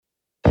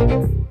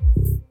Welcome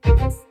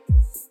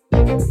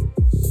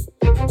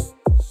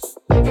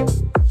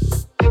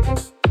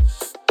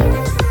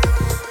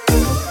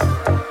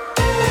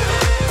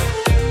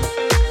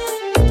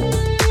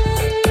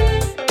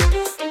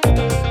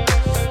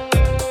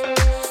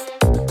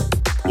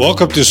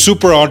to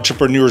Super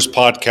Entrepreneurs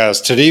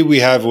Podcast. Today we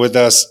have with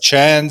us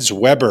Chance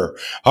Weber.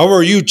 How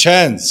are you,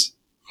 Chance?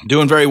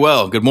 Doing very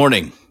well. Good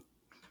morning.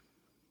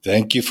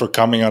 Thank you for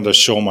coming on the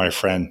show, my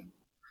friend.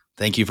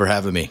 Thank you for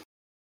having me.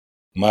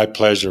 My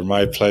pleasure.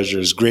 My pleasure.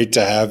 It's great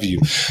to have you.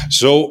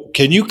 So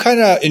can you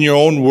kind of, in your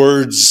own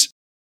words,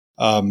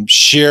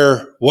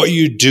 share what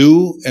you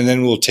do, and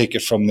then we'll take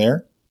it from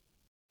there?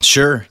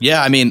 Sure.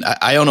 Yeah. I mean,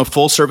 I own a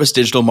full service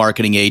digital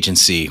marketing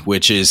agency,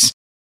 which is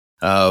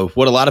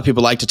what a lot of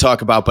people like to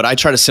talk about, but I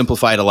try to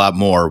simplify it a lot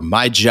more.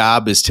 My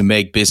job is to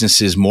make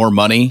businesses more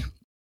money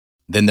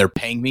than they're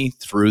paying me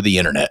through the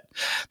internet.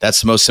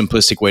 That's the most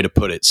simplistic way to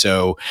put it.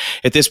 So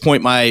at this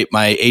point, my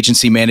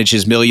agency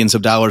manages millions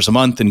of dollars a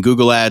month in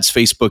Google ads,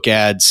 Facebook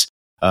ads,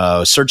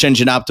 search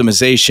engine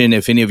optimization.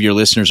 If any of your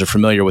listeners are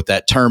familiar with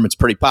that term, it's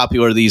pretty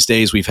popular these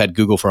days. We've had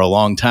Google for a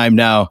long time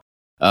now.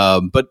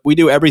 But we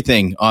do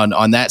everything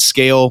on that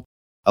scale.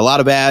 A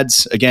lot of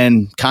ads,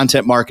 again,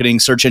 content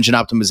marketing, search engine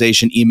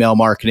optimization, email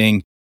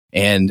marketing,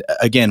 and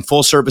again,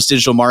 full service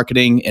digital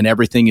marketing, and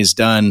everything is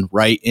done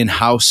right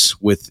in-house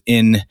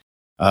within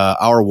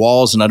our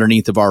walls and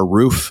underneath of our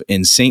roof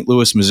in St.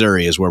 Louis,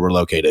 Missouri is where we're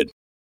located.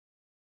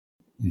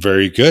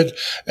 Very good.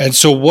 And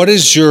so what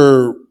is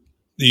you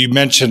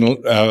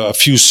mentioned a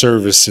few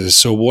services.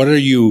 So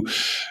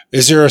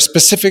is there a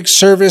specific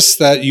service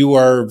that you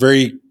are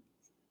very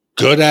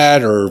good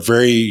at, or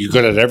you're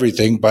good at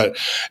everything, but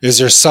is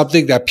there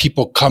something that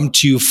people come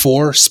to you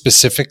for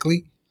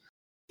specifically?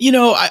 You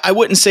know, I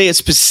wouldn't say it's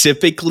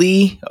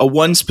specifically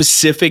one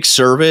specific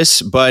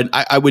service, but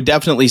I would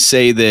definitely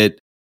say that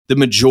the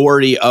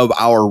majority of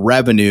our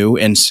revenue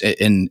and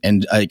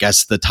I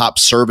guess the top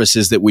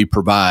services that we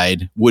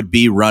provide would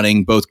be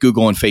running both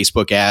Google and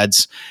Facebook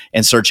ads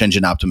and search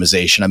engine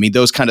optimization. I mean,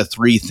 those kind of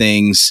three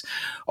things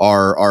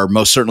are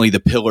most certainly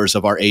the pillars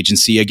of our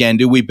agency. Again,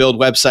 do we build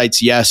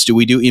websites? Yes. Do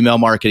we do email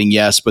marketing?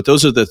 Yes. But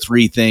those are the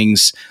three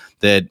things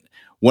that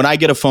when I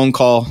get a phone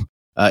call,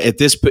 at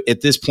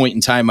this point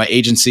in time, my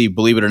agency,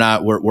 believe it or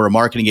not, we're a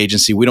marketing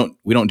agency. We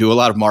don't do a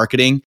lot of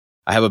marketing.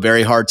 I have a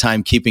very hard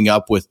time keeping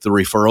up with the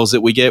referrals that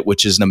we get,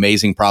 which is an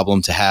amazing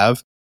problem to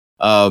have.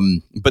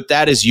 But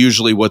that is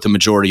usually what the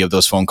majority of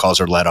those phone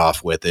calls are led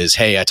off with is,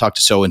 hey, I talked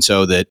to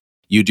so-and-so that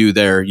you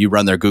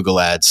run their Google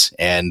ads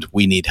and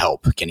we need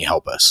help. Can you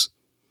help us?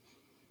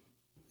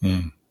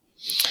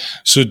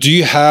 So do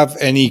you have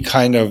any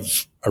kind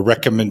of a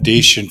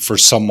recommendation for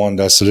someone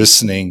that's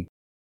listening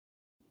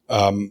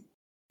to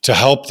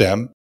help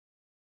them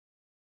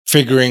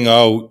figuring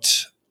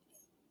out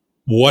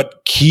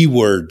what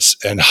keywords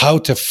and how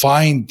to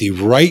find the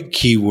right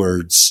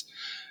keywords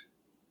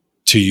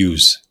to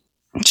use?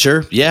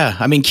 Sure. Yeah.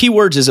 I mean,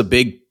 keywords is a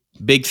big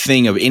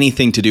thing of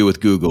anything to do with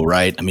Google,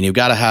 right? I mean, you've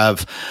got to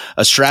have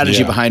a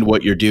strategy behind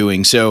what you're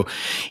doing. So,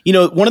 you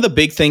know, one of the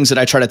big things that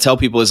I try to tell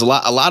people is a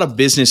lot of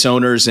business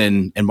owners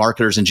and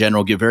marketers in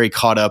general get very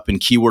caught up in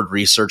keyword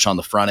research on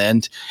the front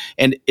end.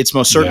 And it's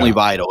most certainly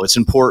vital. It's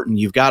important.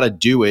 You've got to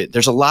do it.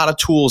 There's a lot of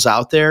tools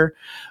out there.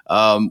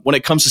 When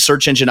it comes to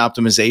search engine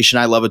optimization,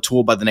 I love a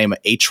tool by the name of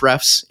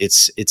Ahrefs.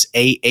 It's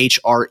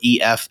ahrefs.com.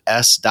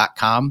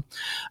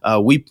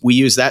 We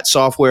use that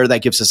software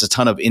that gives us a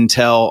ton of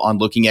intel on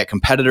looking at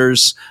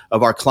competitors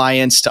of our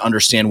clients to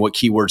understand what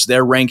keywords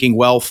they're ranking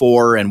well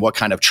for and what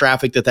kind of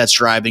traffic that's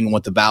driving and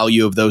what the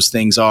value of those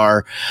things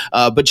are.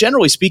 But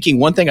generally speaking,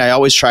 one thing I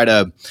always try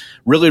to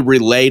really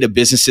relay to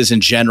businesses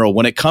in general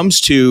when it comes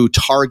to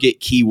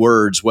target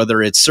keywords,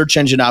 whether it's search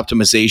engine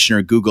optimization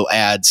or Google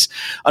ads,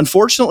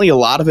 unfortunately, a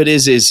lot of it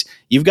is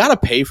you've got to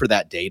pay for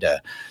that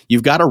data.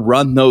 You've got to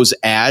run those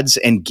ads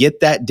and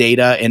get that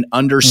data and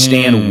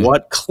understand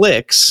what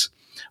clicks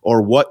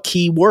or what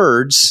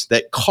keywords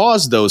that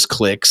caused those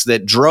clicks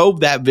that drove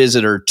that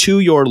visitor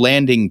to your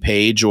landing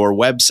page or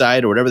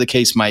website or whatever the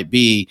case might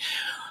be.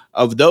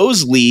 Of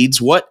those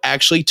leads, what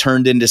actually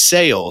turned into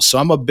sales? So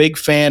I'm a big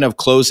fan of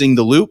closing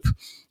the loop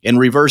and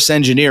reverse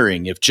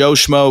engineering. If Joe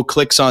Schmo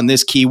clicks on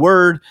this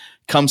keyword,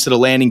 comes to the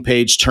landing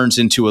page, turns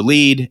into a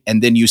lead,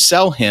 and then you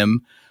sell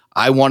him,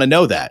 I want to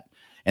know that.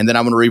 And then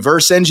I'm going to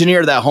reverse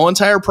engineer that whole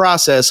entire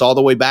process all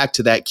the way back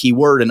to that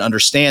keyword and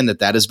understand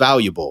that is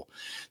valuable.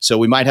 So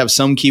we might have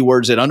some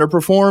keywords that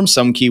underperform,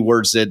 some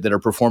keywords that are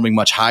performing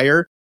much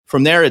higher.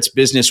 From there, it's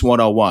business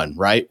 101,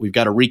 right? We've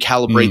got to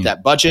recalibrate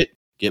that budget,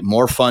 get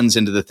more funds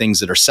into the things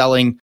that are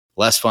selling,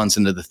 less funds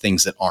into the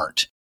things that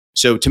aren't.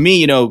 So to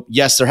me,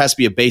 yes, there has to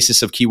be a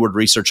basis of keyword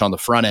research on the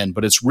front end,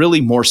 but it's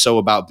really more so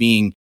about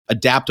being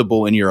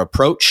adaptable in your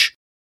approach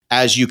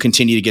as you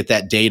continue to get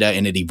that data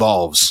and it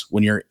evolves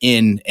when you're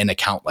in an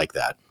account like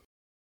that.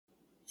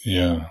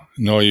 Yeah,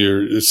 no,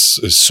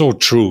 it's so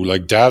true.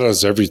 Like data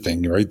is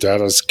everything, right?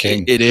 Data is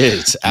king. It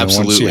is.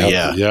 Absolutely.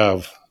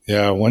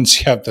 Once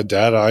you have the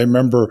data, I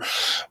remember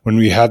when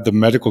we had the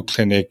medical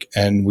clinic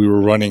and we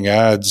were running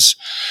ads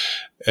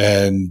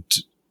and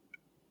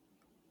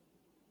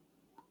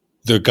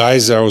the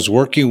guys that I was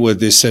working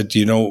with, they said,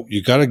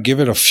 you got to give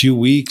it a few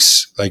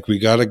weeks. Like, we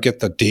got to get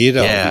the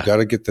data. Yeah. We got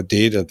to get the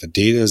data. The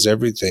data is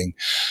everything.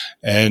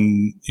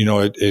 And,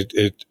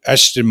 it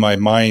etched in my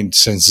mind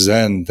since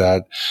then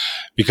that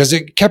because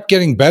it kept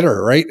getting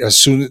better, right?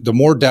 The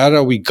more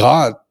data we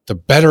got, the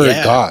better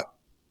it got.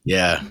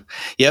 Yeah.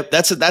 Yep.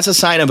 That's a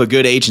sign of a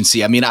good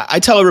agency. I mean, I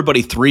tell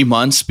everybody 3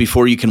 months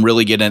before you can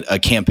really get a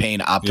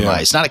campaign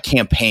optimized. Not a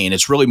campaign.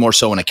 It's really more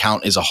so an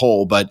account as a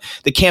whole, but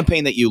the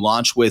campaign that you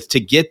launch with to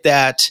get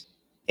that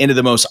into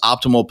the most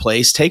optimal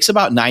place takes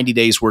about 90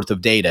 days worth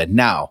of data.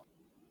 Now,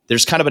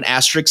 there's kind of an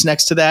asterisk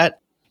next to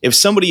that. If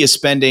somebody is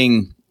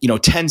spending,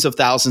 tens of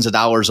thousands of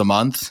dollars a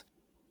month,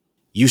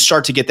 you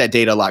start to get that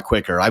data a lot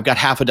quicker. I've got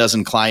half a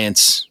dozen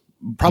clients,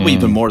 probably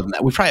even more than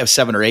that. We probably have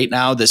 7 or 8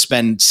 now that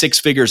spend 6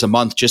 figures a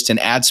month just in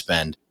ad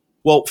spend.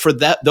 Well, for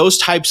those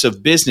types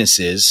of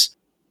businesses,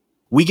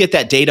 we get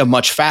that data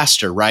much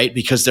faster, right?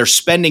 Because they're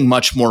spending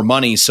much more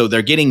money. So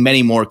they're getting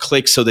many more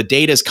clicks. So the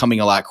data is coming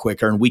a lot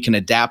quicker and we can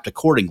adapt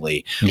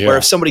accordingly. Yeah. Where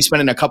if somebody's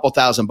spending a couple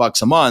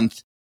 $1,000 a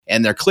month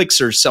and their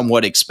clicks are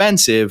somewhat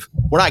expensive,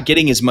 we're not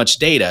getting as much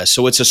data.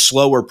 So it's a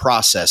slower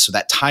process. So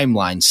that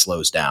timeline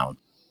slows down.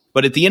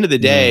 But at the end of the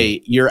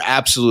day, you're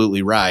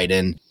absolutely right.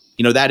 And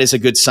that is a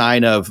good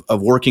sign of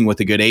working with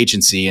a good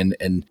agency.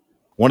 And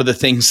one of the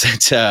things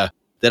that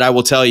I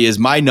will tell you is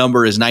my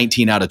number is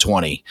 19 out of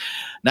 20.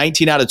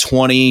 19 out of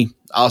 20.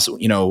 Also,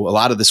 a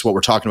lot of this, what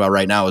we're talking about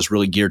right now, is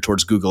really geared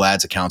towards Google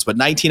Ads accounts. But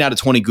 19 out of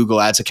 20 Google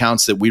Ads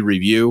accounts that we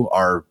review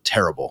are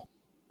terrible.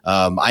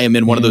 I am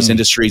in one of those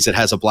industries that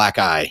has a black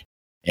eye.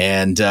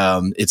 And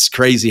it's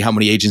crazy how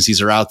many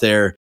agencies are out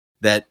there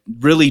that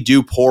really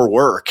do poor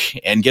work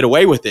and get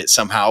away with it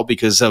somehow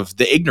because of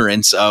the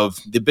ignorance of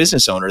the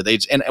business owner.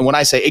 And when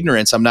I say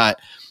ignorance, I'm not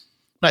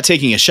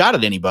taking a shot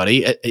at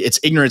anybody. It's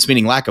ignorance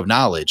meaning lack of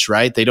knowledge,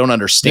 right? They don't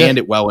understand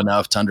it well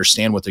enough to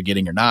understand what they're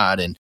getting or not.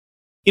 And,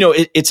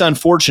 it's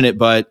unfortunate,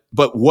 but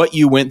what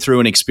you went through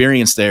and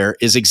experienced there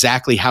is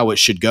exactly how it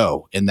should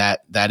go. And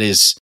that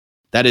is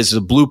a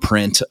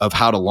blueprint of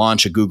how to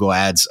launch a Google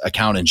Ads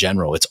account in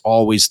general. It's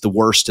always the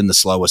worst and the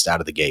slowest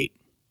out of the gate.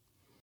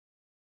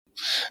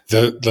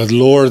 The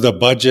lower the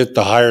budget,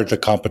 the higher the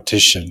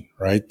competition,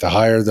 right? The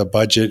higher the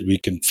budget, we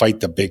can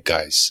fight the big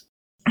guys.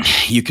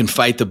 You can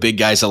fight the big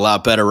guys a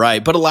lot better,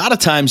 right? But a lot of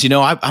times,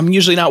 I'm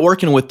usually not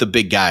working with the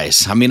big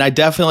guys. I mean, I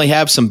definitely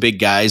have some big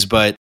guys,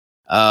 but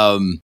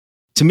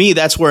to me,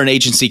 that's where an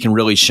agency can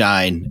really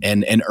shine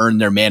and earn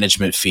their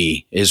management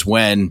fee is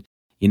when,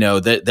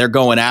 they're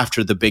going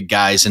after the big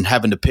guys and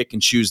having to pick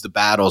and choose the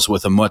battles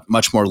with a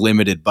much more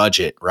limited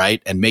budget,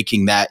 right? And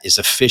making that as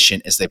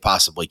efficient as they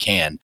possibly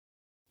can.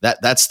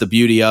 That's the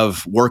beauty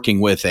of working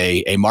with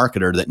a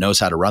marketer that knows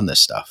how to run this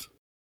stuff.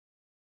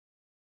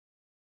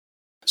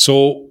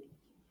 So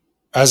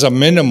as a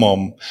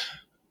minimum,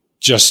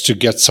 just to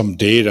get some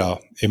data,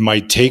 it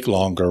might take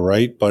longer,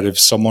 right? But if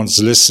someone's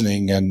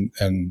listening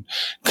and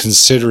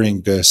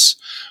considering this,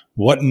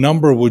 what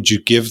number would you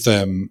give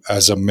them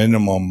as a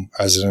minimum,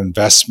 as an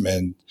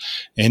investment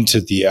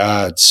into the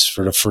ads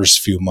for the first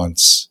few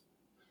months?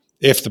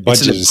 If the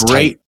budget is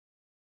tight.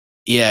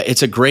 Yeah,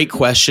 it's a great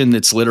question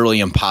that's literally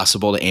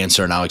impossible to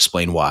answer, and I'll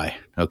explain why.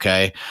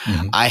 Okay.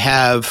 Mm-hmm. I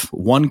have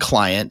one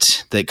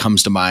client that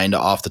comes to mind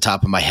off the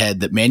top of my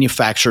head that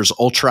manufactures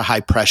ultra high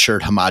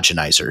pressured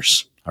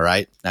homogenizers. All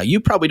right. Now, you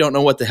probably don't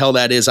know what the hell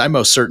that is. I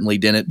most certainly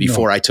didn't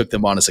before I took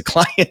them on as a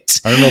client.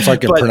 I don't know if I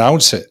can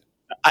pronounce it.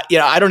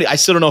 I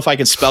still don't know if I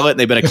can spell it. And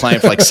they've been a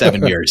client for like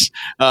 7 years.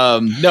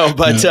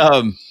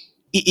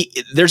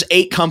 There's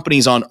 8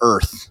 companies on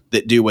earth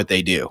that do what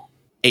they do.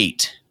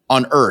 8.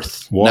 On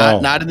earth,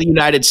 not in the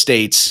United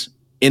States,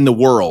 in the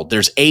world.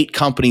 There's 8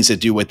 companies that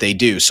do what they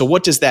do. So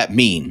what does that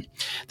mean?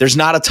 There's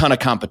not a ton of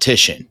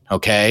competition,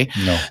 okay?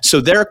 No.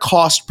 So their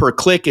cost per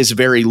click is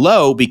very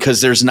low because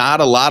there's not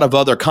a lot of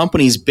other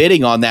companies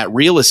bidding on that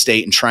real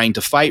estate and trying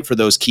to fight for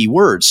those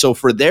keywords. So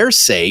for their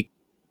sake,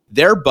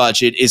 their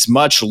budget is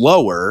much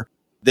lower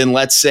than,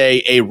 let's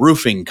say, a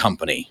roofing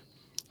company,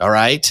 all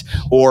right?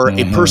 Or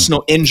a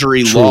personal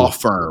injury law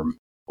firm.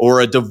 Or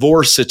a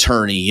divorce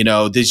attorney,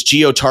 these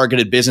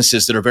geo-targeted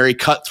businesses that are very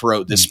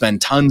cutthroat that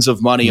spend tons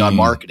of money on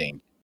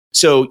marketing.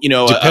 So,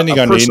 depending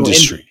on the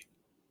industry,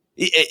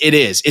 it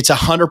is. It's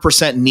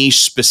 100%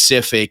 niche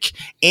specific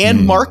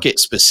and market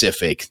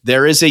specific.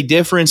 There is a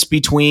difference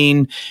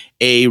between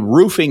a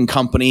roofing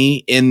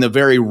company in the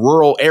very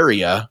rural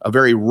area, a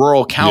very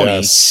rural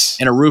county,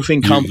 and a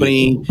roofing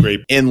company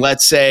in,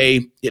 let's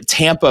say,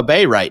 Tampa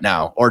Bay right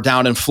now, or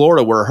down in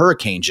Florida where a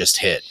hurricane just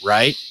hit,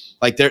 right?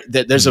 Like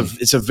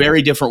it's a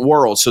very different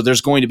world. So there's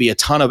going to be a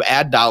ton of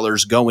ad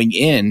dollars going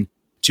in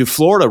to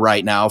Florida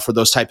right now for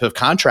those type of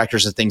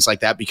contractors and things like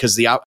that, because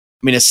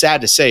it's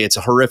sad to say, it's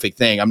a horrific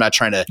thing. I'm not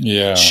trying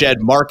to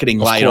shed marketing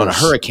light on a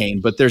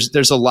hurricane, but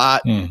there's a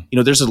lot,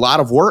 there's a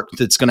lot of work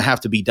that's going to have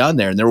to be done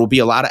there. And there will be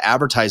a lot of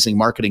advertising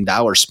marketing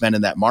dollars spent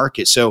in that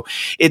market. So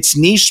it's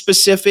niche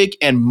specific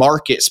and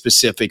market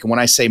specific. And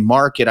when I say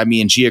market, I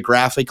mean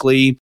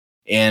geographically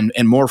and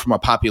more from a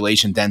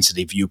population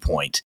density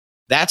viewpoint.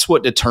 That's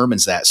what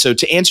determines that. So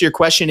to answer your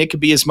question, it could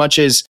be as much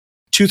as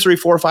 $2,000,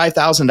 $3,000, $4,000,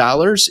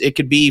 $5,000. It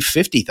could be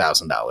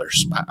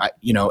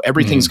 $50,000.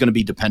 Everything's going to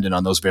be dependent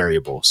on those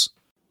variables.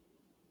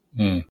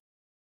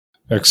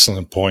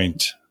 Excellent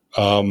point.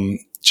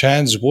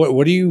 Chance,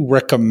 what do you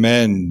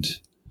recommend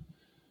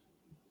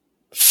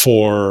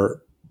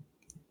for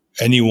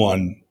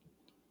anyone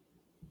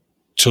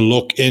to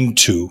look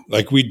into?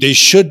 Like they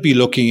should be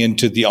looking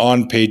into the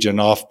on-page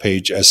and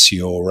off-page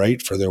SEO,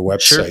 right, for their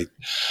website.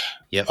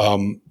 Sure. Yep.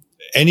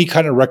 Any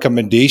kind of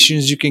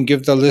recommendations you can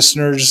give the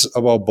listeners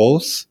about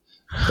both?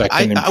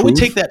 I would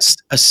take that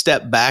a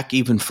step back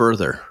even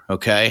further.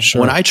 Okay.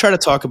 Sure. When I try to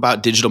talk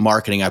about digital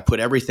marketing, I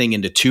put everything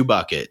into two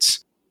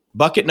buckets.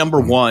 Bucket number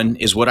one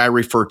is what I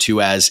refer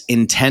to as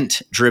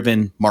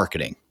intent-driven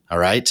marketing. All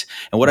right.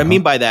 And what I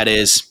mean by that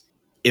is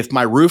if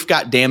my roof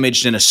got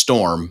damaged in a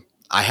storm,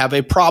 I have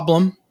a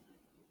problem.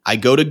 I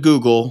go to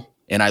Google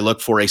and I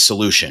look for a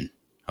solution.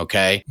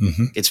 Okay.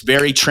 It's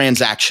very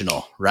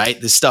transactional, right?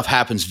 This stuff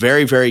happens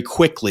very, very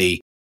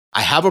quickly.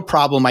 I have a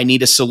problem. I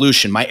need a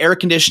solution. My air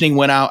conditioning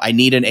went out. I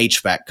need an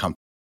HVAC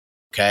company.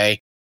 Okay.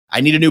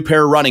 I need a new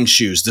pair of running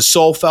shoes. The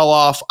sole fell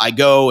off. I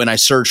go and I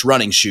search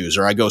running shoes,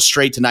 or I go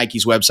straight to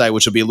Nike's website,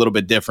 which will be a little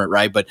bit different,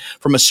 right? But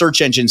from a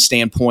search engine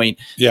standpoint,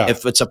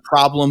 if it's a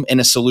problem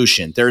and a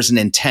solution, there's an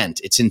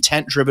intent. It's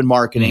intent-driven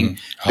marketing,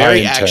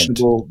 very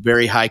actionable,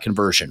 very high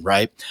conversion,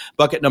 right?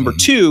 Bucket number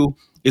two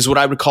is what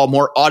I would call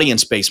more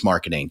audience-based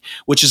marketing,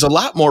 which is a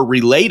lot more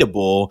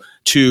relatable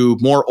to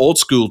more old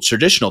school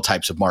traditional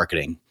types of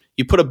marketing.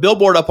 You put a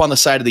billboard up on the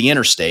side of the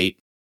interstate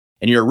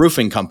and you're a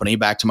roofing company,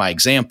 back to my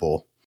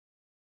example.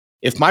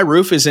 If my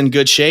roof is in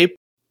good shape,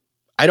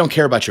 I don't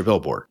care about your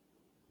billboard,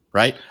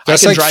 right?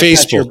 That's like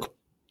Facebook.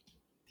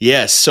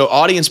 Yes. So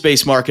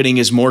audience-based marketing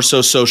is more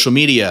so social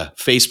media,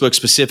 Facebook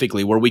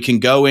specifically, where we can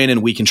go in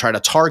and we can try to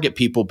target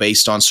people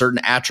based on certain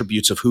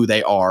attributes of who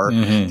they are,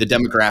 the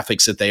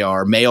demographics that they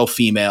are, male,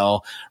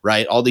 female,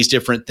 right? All these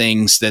different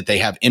things that they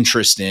have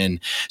interest in.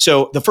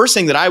 So the first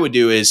thing that I would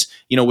do is,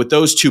 with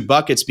those two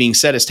buckets being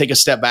said, is take a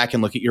step back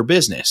and look at your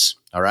business.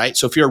 All right.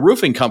 So if you're a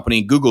roofing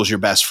company, Google's your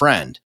best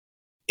friend.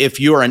 If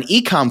you're an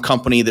e-com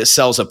company that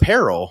sells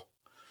apparel,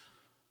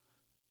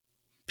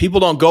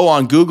 people don't go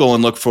on Google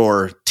and look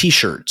for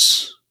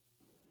t-shirts,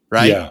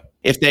 right? Yeah.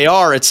 If they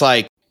are, it's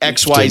like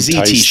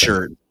XYZ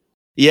t-shirt.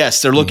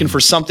 Yes, they're looking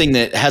for something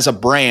that has a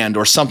brand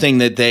or something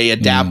that they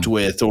adapt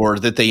with or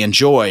that they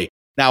enjoy.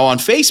 Now on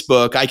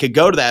Facebook, I could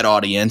go to that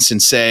audience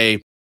and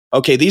say,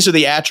 okay, these are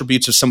the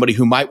attributes of somebody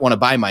who might want to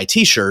buy my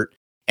t-shirt,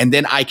 and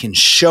then I can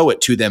show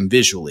it to them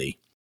visually.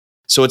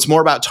 So it's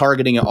more about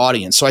targeting an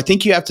audience. So I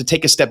think you have to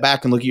take a step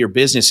back and look at your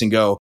business and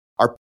go,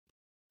 are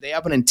they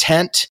have an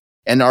intent,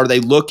 and are they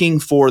looking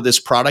for this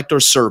product or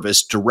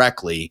service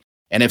directly?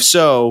 And if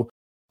so,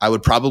 I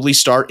would probably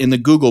start in the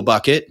Google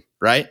bucket,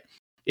 right?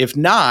 If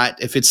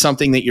not, if it's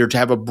something that you're to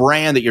have a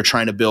brand that you're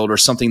trying to build or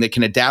something that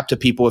can adapt to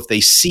people if they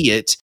see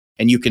it,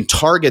 and you can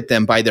target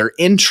them by their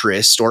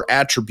interest or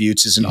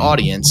attributes as an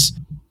audience,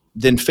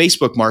 then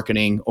Facebook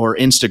marketing or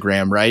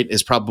Instagram, right,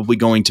 is probably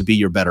going to be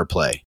your better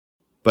play.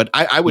 But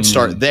I would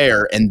start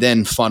there and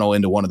then funnel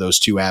into one of those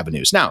two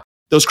avenues. Now,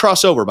 those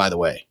cross over, by the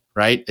way,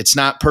 right? It's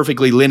not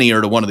perfectly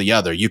linear to one or the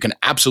other. You can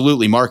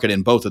absolutely market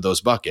in both of those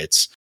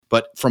buckets.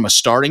 But from a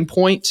starting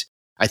point,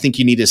 I think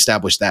you need to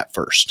establish that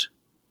first.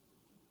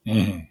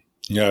 Yeah,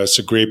 it's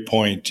a great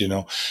point.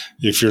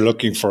 If you're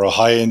looking for a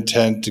high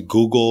intent,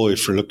 Google.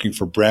 If you're looking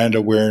for brand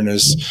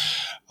awareness,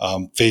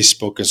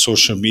 Facebook and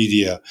social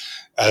media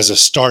as a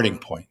starting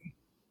point.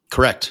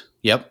 Correct.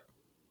 Yep.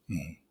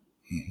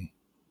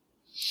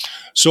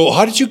 So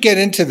how did you get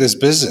into this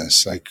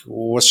business? Like,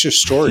 what's your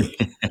story?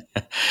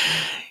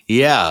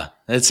 Yeah,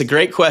 that's a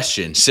great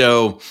question.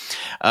 So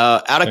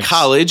out of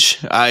college,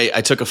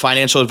 I took a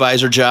financial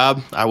advisor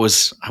job. I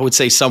would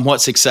say,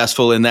 somewhat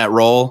successful in that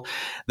role.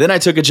 Then I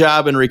took a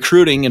job in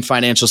recruiting and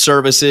financial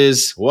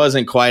services,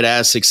 wasn't quite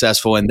as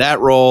successful in that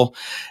role,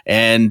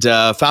 and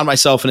found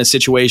myself in a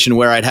situation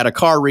where I'd had a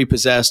car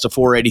repossessed, a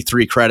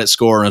 483 credit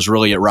score, and was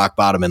really at rock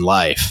bottom in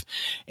life.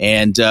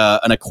 And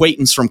an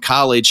acquaintance from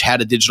college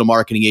had a digital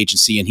marketing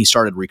agency, and he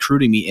started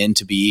recruiting me in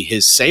to be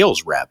his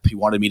sales rep. He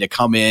wanted me to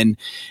come in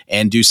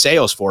and do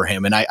sales for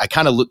him. And I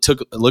kind of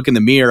took a look in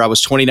the mirror. I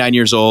was 29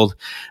 years old.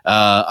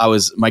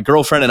 My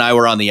girlfriend and I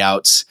were on the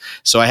outs.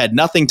 So I had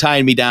nothing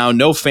tying me down,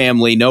 no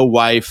family, no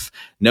wife,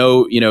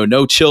 no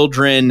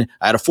children.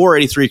 I had a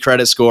 483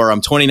 credit score.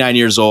 I'm 29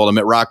 years old. I'm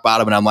at rock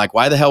bottom. And I'm like,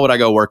 why the hell would I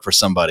go work for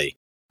somebody?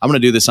 I'm going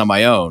to do this on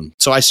my own.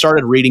 So I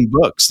started reading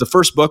books. The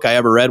first book I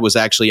ever read was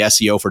actually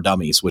SEO for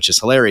Dummies, which is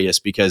hilarious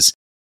because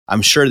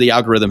I'm sure the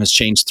algorithm has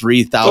changed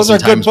 3,000 times by now. Those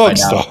are good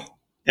books, though.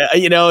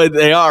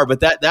 They are, but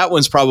that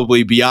one's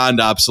probably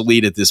beyond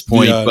obsolete at this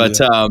point.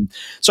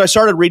 So I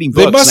started reading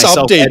books. They must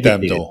update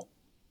them, though.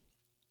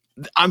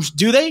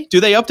 Do they? Do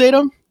they update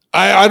them?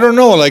 I don't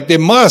know. Like, they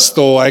must,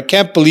 though. I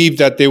can't believe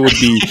that they would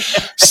be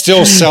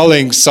still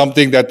selling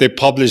something that they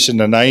published in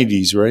the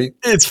 90s, right?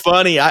 It's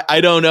funny. I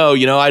don't know.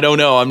 I don't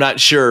know. I'm not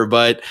sure.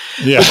 But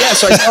so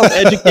I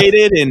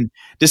self-educated and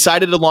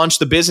decided to launch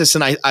the business.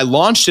 And I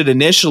launched it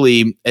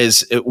initially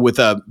as with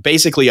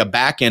basically a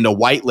back end, a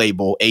white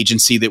label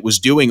agency that was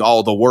doing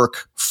all the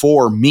work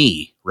for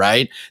me,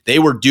 right? They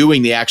were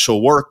doing the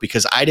actual work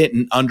because I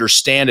didn't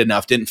understand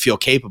enough, didn't feel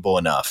capable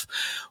enough.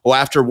 Well,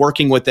 after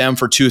working with them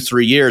for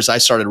 2-3 years, I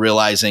started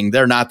realizing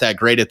they're not that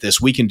great at this.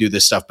 We can do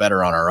this stuff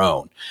better on our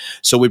own.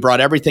 So we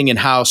brought everything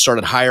in-house,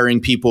 started hiring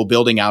people,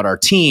 building out our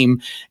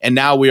team. And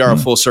now we are a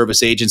full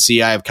service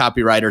agency. I have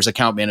copywriters,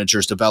 account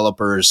managers,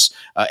 developers,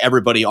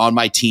 everybody on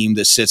my team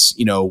that sits,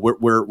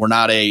 we're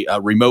not a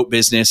remote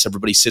business.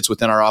 Everybody sits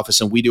within our office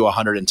and we do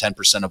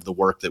 110% of the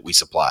work that we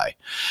supply.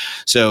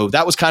 So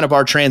that was kind of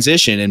our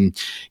transition. And,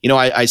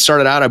 I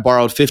started out, I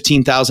borrowed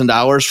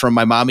 $15,000 from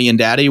my mommy and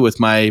daddy with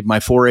my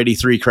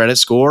 483 credit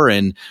score.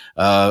 And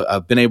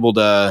I've been able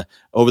to,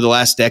 over the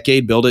last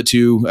decade, build it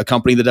to a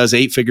company that does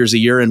 8 figures a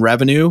year in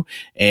revenue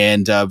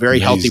and very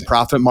healthy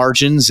profit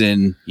margins.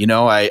 And,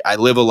 I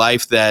live a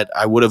life that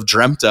I would have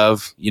dreamt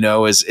of,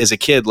 as a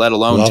kid, let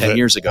alone 10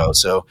 years ago.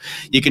 So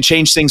you can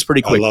change things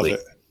pretty quickly. I love it.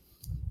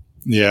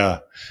 Yeah,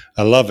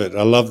 I love it.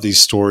 I love these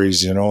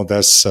stories.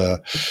 That's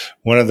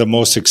one of the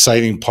most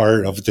exciting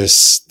part of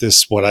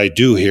this, what I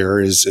do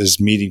here is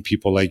meeting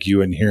people like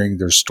you and hearing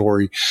their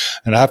story.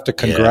 And I have to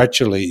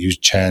congratulate you,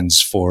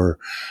 Chance, for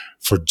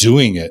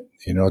doing it,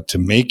 to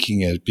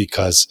making it,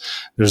 because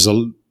there's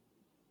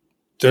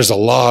a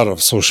lot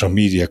of social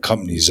media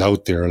companies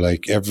out there,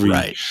 like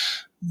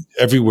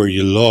everywhere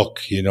you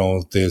look,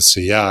 they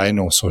say, yeah, I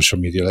know social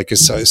media. Like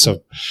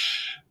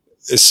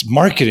it's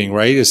marketing,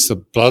 right? It's the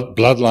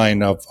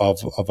bloodline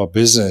of a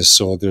business.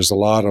 So there's a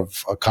lot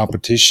of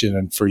competition.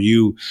 And for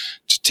you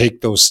to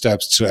take those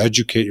steps to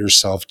educate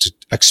yourself, to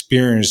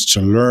experience,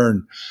 to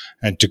learn,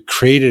 and to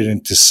create it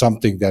into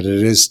something that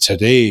it is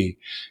today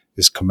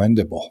is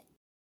commendable.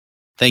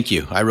 Thank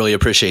you. I really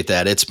appreciate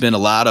that. It's been a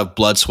lot of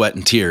blood, sweat,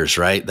 and tears,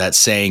 right? That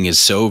saying is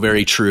so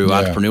very true.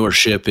 Yeah.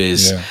 Entrepreneurship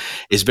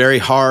is very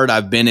hard.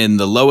 I've been in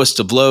the lowest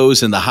of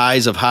lows and the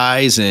highs of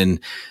highs. And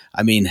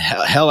I mean,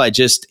 hell, I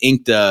just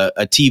inked a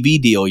TV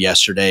deal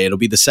yesterday. It'll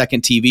be the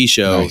second TV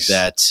show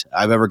that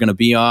I'm ever going to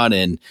be on.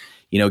 And,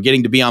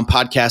 getting to be on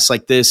podcasts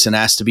like this and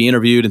asked to be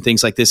interviewed and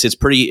things like this, it's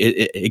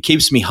it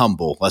keeps me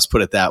humble. Let's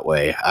put it that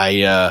way.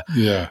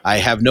 I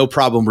have no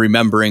problem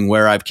remembering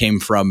where I've came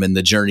from and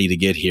the journey to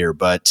get here,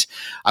 but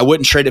I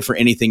wouldn't trade it for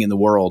anything in the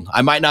world.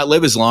 I might not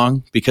live as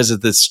long because of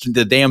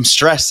the damn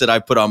stress that I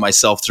put on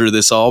myself through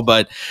this all,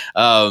 but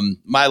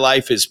my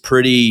life is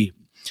pretty,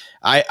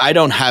 I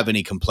don't have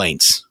any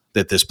complaints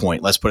at this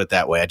point. Let's put it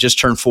that way. I just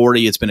turned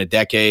 40. It's been a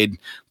decade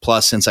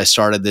plus since I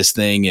started this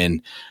thing.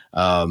 And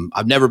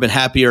I've never been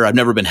happier. I've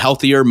never been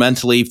healthier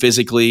mentally,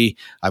 physically.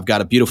 I've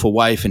got a beautiful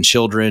wife and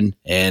children.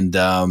 And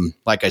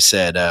like I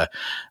said,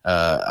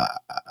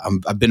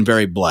 I've been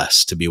very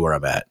blessed to be where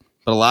I'm at.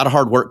 But a lot of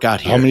hard work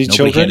got here. How many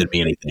children? Nobody handed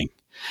me anything.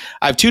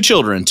 I have 2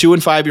 children, 2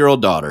 and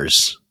 5-year-old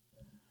daughters.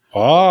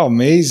 Oh,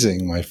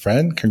 amazing, my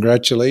friend.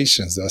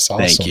 Congratulations. That's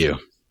awesome.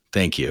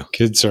 Thank you.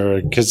 Kids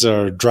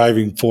are a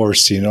driving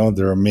force,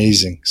 they're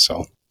amazing.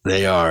 So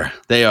they are.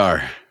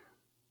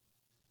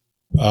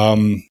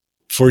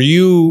 For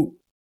you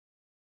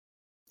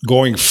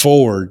going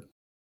forward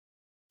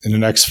in the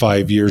next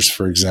 5 years,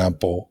 for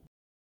example,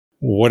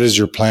 what is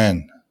your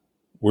plan?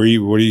 What are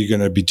you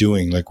going to be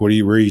doing? Like, where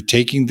are you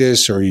taking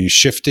this? Or are you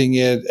shifting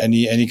it?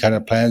 Any kind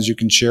of plans you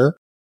can share?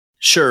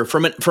 Sure.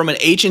 From an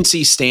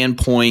agency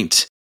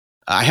standpoint,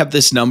 I have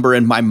this number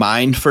in my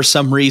mind for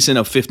some reason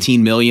of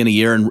 15 million a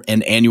year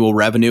in annual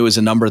revenue is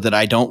a number that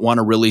I don't want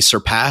to really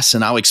surpass.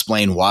 And I'll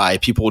explain why.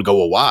 People would go,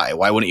 well, why?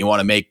 Why wouldn't you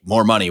want to make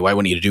more money? Why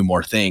wouldn't you do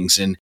more things?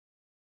 And,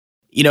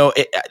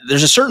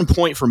 there's a certain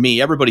point for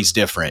me, everybody's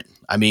different.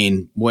 I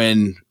mean,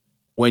 when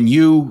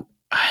you,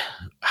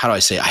 how do I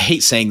say it? I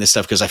hate saying this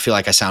stuff because I feel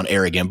like I sound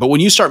arrogant, but when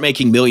you start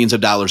making millions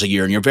of dollars a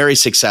year and you're very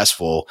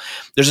successful,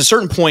 there's a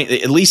certain point,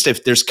 at least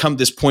if there's come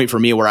this point for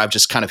me where I've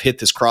just kind of hit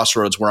this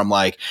crossroads where I'm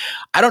like,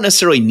 I don't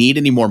necessarily need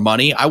any more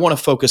money. I want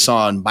to focus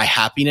on my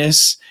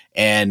happiness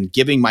and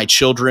giving my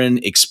children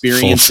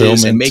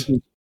experiences and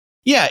making.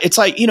 Yeah, it's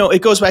like,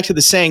 it goes back to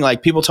the saying,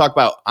 like people talk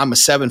about, I'm a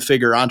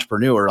 7-figure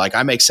entrepreneur. Like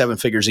I make 7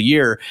 figures a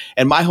year.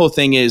 And my whole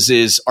thing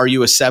is, are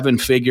you a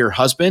 7-figure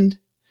husband?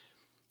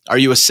 Are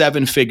you a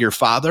 7-figure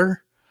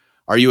father?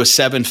 Are you a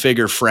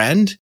 7-figure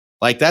friend?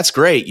 Like, that's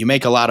great. You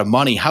make a lot of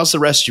money. How's the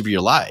rest of your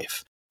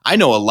life? I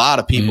know a lot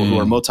of people who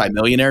are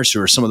multimillionaires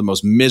who are some of the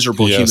most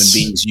miserable human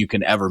beings you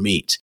can ever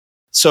meet.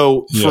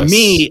 So for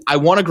me, I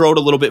want to grow it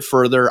a little bit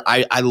further.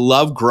 I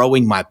love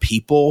growing my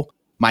people,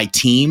 my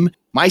team.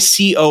 My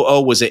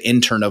COO was an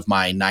intern of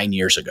mine 9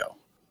 years ago.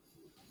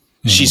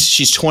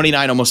 She's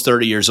 29, almost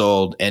 30 years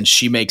old, and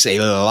she makes a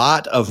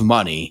lot of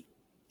money.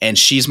 And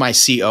she's my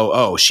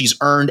COO. She's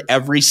earned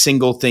every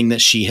single thing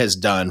that she has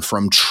done,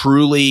 from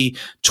truly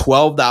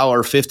 $12,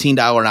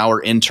 $15 an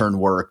hour intern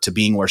work to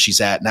being where she's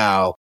at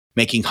now,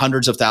 making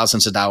hundreds of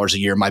thousands of dollars a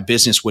year. My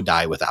business would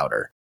die without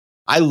her.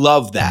 I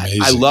love that.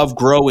 Amazing. I love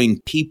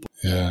growing people.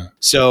 Yeah.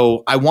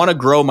 So I want to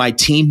grow my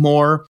team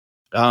more.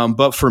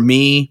 But for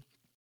me,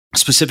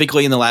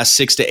 specifically in the last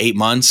 6 to 8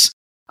 months,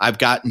 I've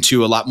gotten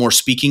to a lot more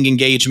speaking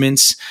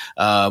engagements.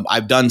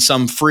 I've done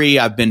some free.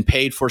 I've been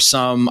paid for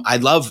some. I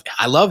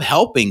love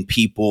helping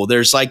people.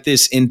 There's like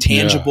this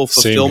intangible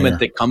fulfillment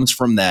that comes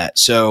from that.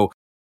 So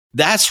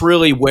that's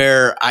really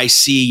where I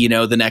see,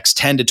 the next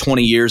 10 to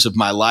 20 years of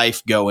my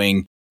life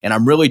going. And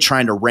I'm really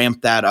trying to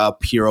ramp that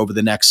up here over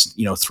the next,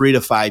 3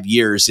 to 5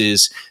 years,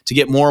 is to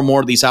get more and more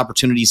of these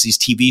opportunities. These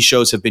TV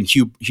shows have been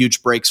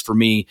huge breaks for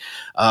me.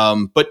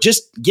 But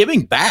just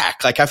giving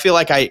back, like I feel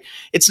like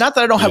it's not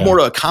that I don't have more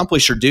to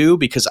accomplish or do,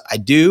 because I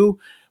do,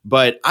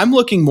 but I'm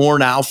looking more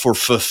now for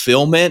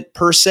fulfillment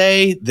per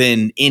se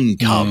than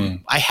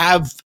income. I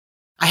have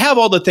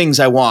all the things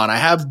I want. I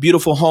have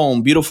beautiful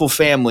home, beautiful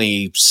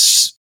family,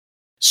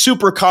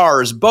 super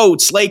cars,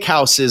 boats, lake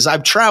houses.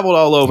 I've traveled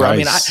all over. Nice. I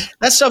mean,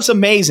 that stuff's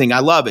amazing. I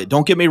love it.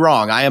 Don't get me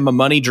wrong. I am a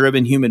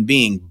money-driven human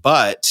being,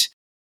 but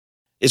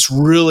it's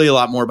really a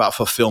lot more about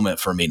fulfillment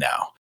for me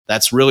now.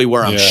 That's really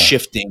where I'm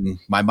shifting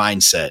my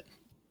mindset.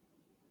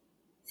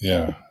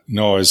 Yeah,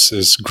 no,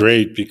 it's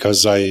great,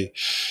 because I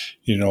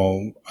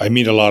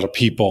meet a lot of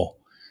people,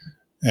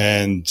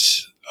 and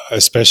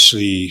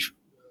especially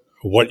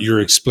what you're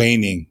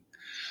explaining,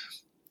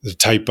 the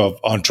type of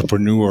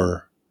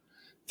entrepreneur,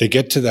 they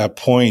get to that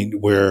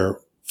point where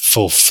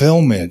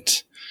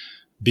fulfillment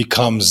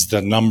becomes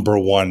the number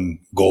one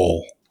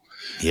goal.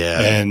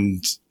 Yeah.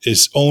 And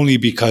it's only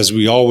because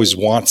we always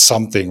want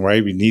something,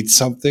 right? We need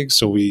something.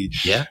 So we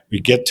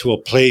get to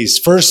a place.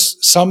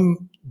 First,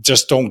 some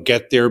just don't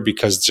get there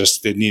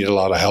because they need a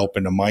lot of help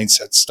in the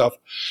mindset stuff.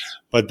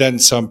 But then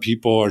some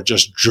people are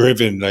just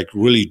driven, like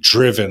really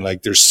driven,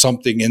 like there's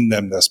something in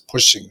them that's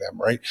pushing them,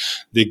 right?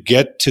 They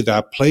get to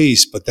that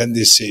place, but then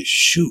they say,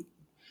 shoot,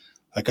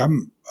 like I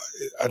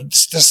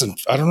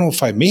don't know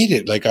if I made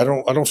it. Like I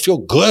don't feel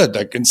good.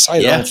 Like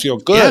inside, I don't feel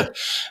good. Yeah.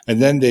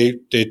 And then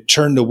they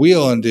turn the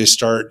wheel and they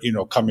start,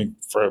 coming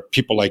for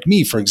people like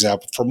me, for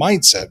example, for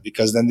mindset,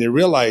 because then they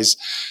realize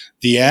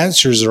the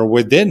answers are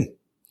within.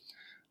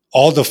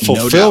 All the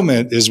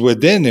fulfillment is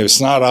within. It's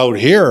not out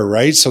here,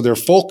 right? So their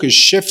focus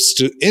shifts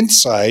to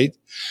inside,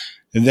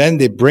 and then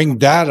they bring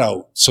that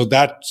out. So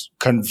that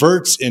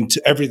converts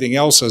into everything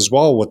else as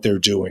well, what they're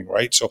doing,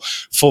 right? So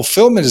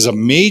fulfillment is a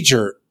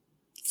major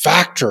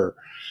factor,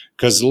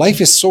 because life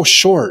is so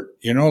short,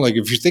 like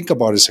if you think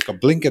about it, it's like a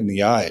blink in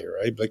the eye,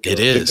 right? Like it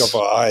is. Blink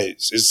of an eye.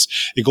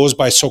 It goes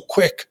by so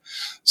quick.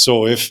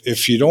 So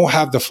if you don't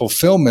have the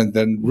fulfillment,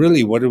 then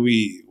really, what are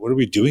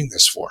we doing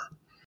this for?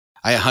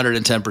 I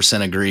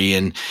 110% agree.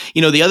 And,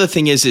 the other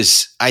thing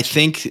is I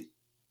think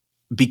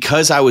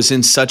because I was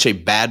in such a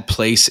bad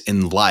place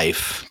in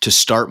life to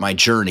start my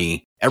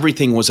journey,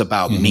 everything was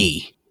about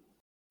me.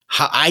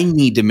 How I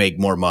need to make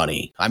more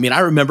money. I mean, I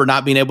remember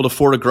not being able to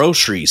afford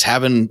groceries,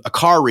 having a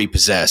car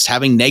repossessed,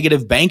 having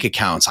negative bank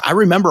accounts. I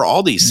remember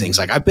all these things.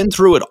 Like I've been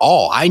through it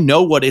all. I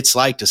know what it's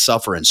like to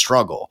suffer and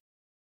struggle.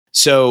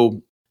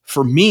 So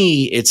for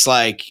me, it's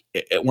like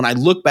when I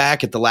look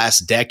back at the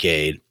last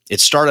decade,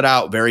 it started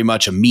out very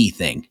much a me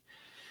thing.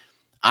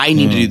 I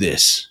need to do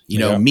this,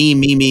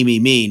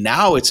 me.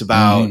 Now it's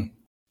about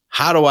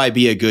how do I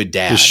be a good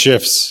dad? It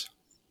shifts.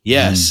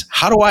 Yes.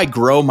 How do I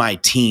grow my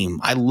team?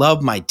 I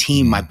love my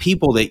team, my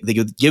people. They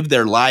give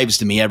their lives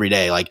to me every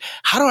day. Like,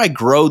 how do I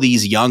grow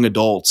these young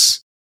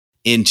adults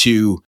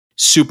into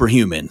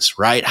superhumans,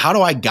 right? How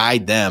do I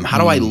guide them? How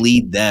do I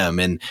lead them?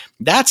 And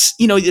that's,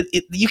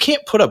 you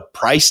can't put a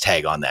price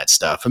tag on that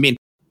stuff. I mean,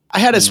 I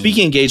had a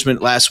speaking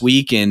engagement last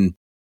week, and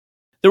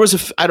there was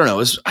it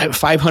was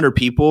 500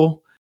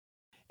 people.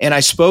 And I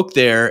spoke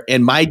there,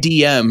 and my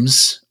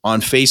DMs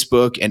on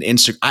Facebook and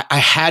Instagram, I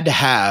had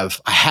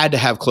to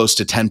have close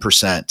to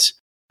 10%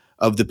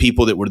 of the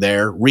people that were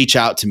there reach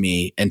out to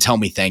me and tell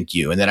me thank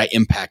you, and that I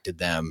impacted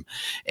them.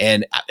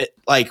 And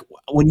like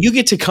when you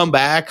get to come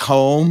back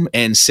home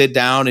and sit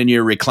down in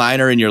your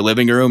recliner in your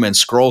living room and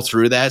scroll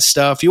through that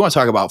stuff, you want to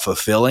talk about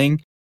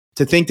fulfilling.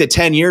 To think that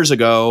 10 years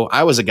ago,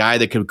 I was a guy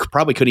that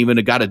probably couldn't even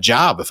have got a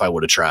job if I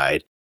would have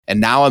tried. And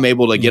now I'm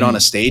able to get on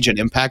a stage and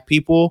impact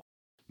people.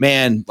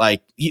 Man,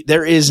 like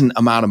there is an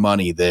amount of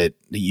money that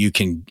you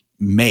can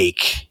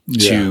make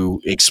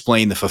to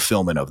explain the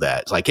fulfillment of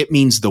that. Like it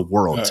means the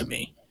world to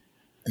me.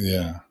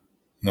 Yeah,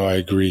 no, I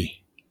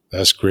agree.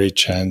 That's great,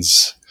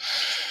 Chance.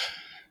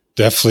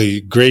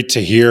 Definitely great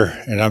to hear.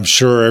 And I'm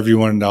sure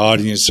everyone in the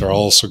audience are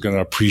also going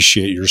to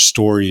appreciate your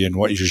story and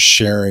what you're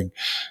sharing.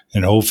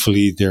 And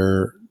hopefully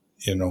they're,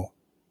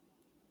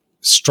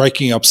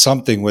 striking up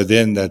something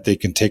within that they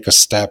can take a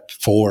step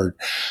forward.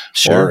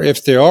 Sure. Or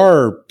if they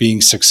are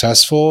being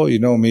successful,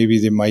 maybe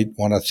they might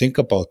want to think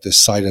about this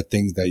side of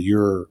things that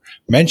you're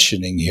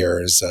mentioning here,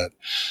 is that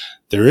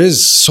there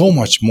is so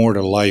much more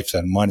to life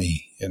than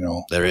money,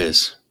 There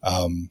is.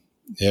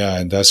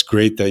 And that's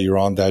great that you're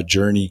on that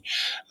journey.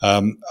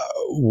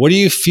 What do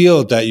you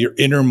feel that your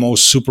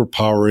innermost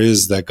superpower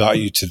is that got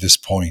you to this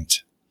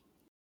point?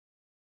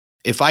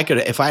 If I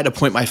had to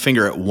point my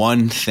finger at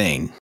one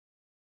thing,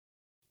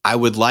 I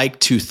would like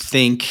to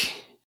think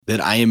that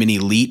I am an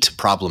elite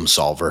problem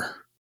solver.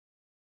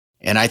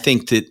 And I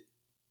think that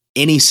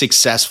any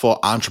successful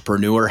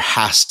entrepreneur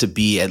has to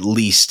be at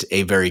least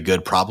a very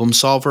good problem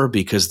solver,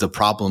 because the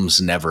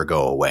problems never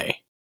go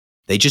away.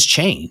 They just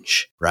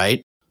change,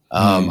 right?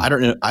 I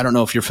don't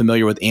know if you're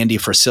familiar with Andy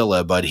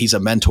Frisella, but he's a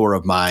mentor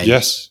of mine.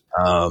 Yes.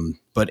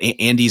 But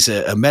Andy's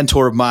a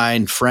mentor of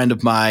mine, friend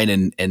of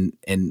mine.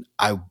 And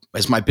I,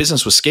 as my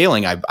business was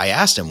scaling, I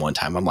asked him one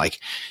time, I'm like,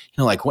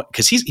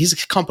 cause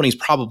his company's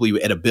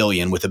probably at $1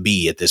 billion with a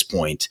B at this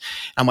point.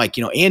 I'm like,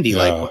 Andy,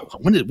 like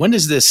when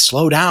does this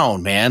slow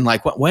down, man?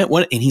 Like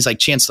when, and he's like,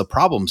 Chance, the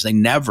problems, they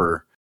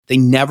never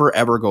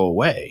ever go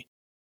away.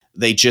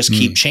 They just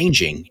keep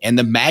changing, and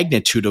the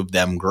magnitude of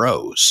them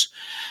grows.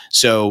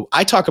 So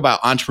I talk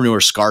about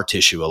entrepreneur scar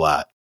tissue a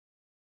lot.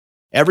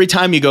 Every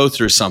time you go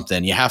through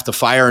something, you have to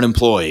fire an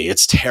employee.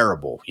 It's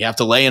terrible. You have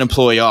to lay an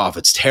employee off.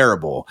 It's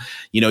terrible.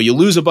 You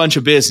lose a bunch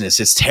of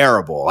business. It's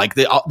terrible. Like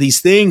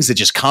these things that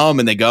just come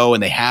and they go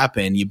and they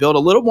happen. You build a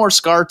little more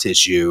scar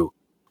tissue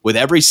with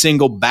every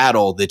single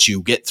battle that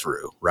you get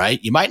through,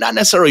 right? You might not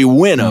necessarily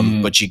win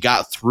them, but you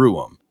got through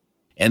them.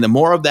 And the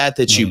more of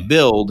that you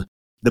build,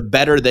 the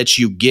better that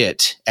you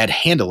get at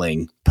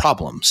handling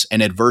problems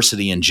and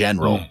adversity in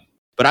general.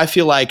 But I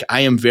feel like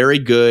I am very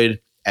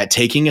good at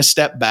taking a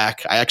step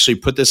back. I actually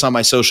put this on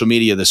my social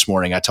media this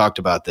morning. I talked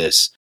about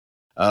this.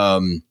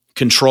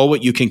 Control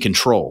what you can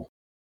control.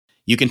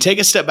 You can take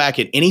a step back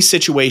at any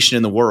situation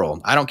in the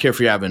world. I don't care if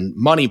you're having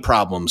money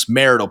problems,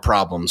 marital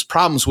problems,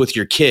 problems with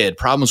your kid,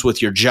 problems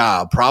with your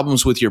job,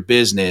 problems with your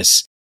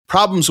business,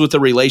 problems with a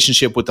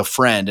relationship with a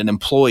friend, an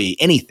employee,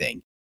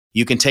 anything.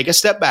 You can take a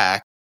step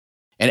back,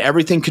 and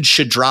everything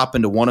should drop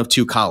into one of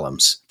two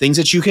columns: things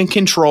that you can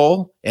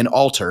control and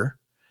alter,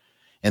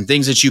 and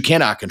things that you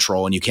cannot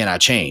control and you cannot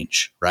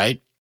change,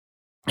 right?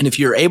 And if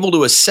you're able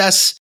to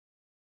assess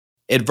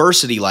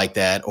adversity like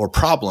that or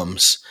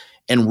problems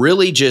and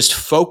really just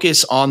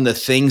focus on the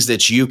things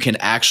that you can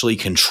actually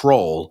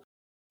control,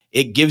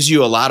 it gives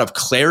you a lot of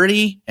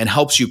clarity and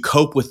helps you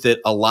cope with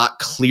it a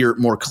lot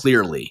more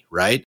clearly,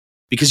 right?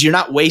 Because you're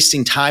not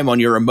wasting time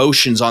on your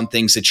emotions on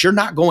things that you're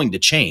not going to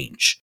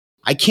change.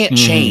 I can't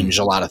change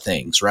a lot of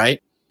things,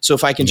 right? So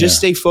if I can just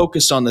stay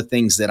focused on the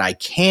things that I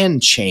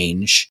can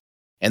change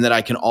and that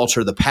I can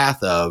alter the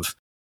path of,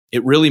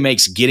 it really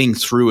makes getting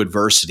through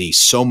adversity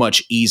so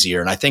much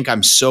easier. And I think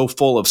I'm so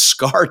full of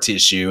scar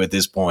tissue at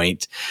this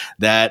point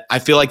that I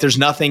feel like there's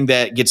nothing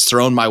that gets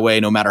thrown my way,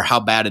 no matter how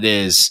bad it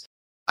is.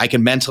 I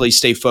can mentally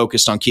stay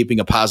focused on keeping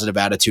a positive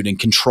attitude and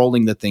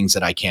controlling the things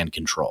that I can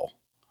control.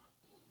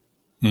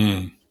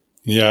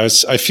 Yeah,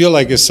 I feel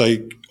like it's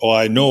like,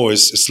 I know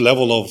it's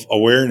level of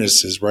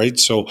awarenesses, right?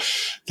 So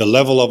the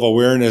level of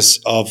awareness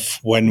of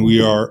when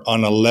we are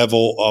on a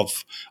level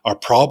of our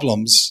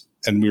problems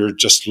and we're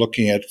just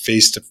looking at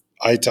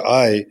eye to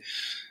eye,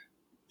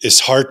 it's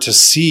hard to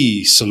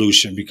see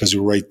solution because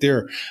we're right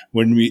there.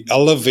 When we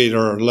elevate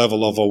our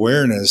level of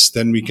awareness,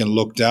 then we can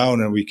look down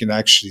and we can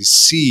actually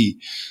see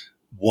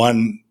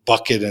one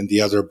bucket and the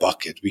other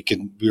bucket.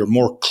 We are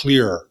more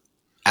clear.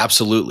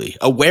 Absolutely.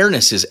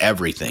 Awareness is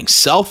everything.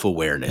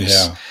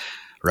 Self-awareness,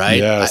 right?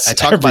 Yes, I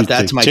talk about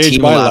that to my Changed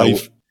team my a lot.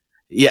 life.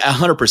 Yeah,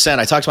 100%.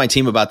 I talk to my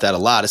team about that a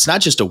lot. It's not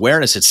just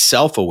awareness, it's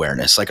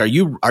self-awareness. Like, are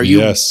you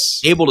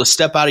able to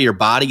step out of your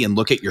body and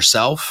look at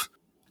yourself?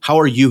 How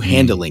are you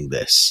handling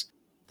this?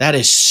 That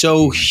is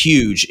so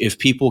huge if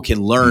people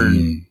can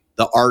learn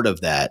the art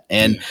of that.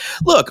 And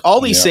look,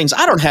 all these things,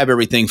 I don't have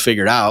everything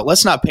figured out.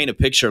 Let's not paint a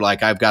picture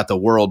like I've got the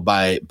world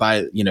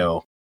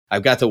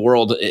I've got the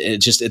world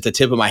just at the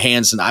tip of my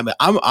hands, and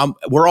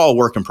we're all a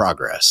work in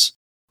progress,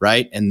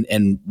 right?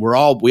 And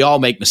we all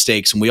make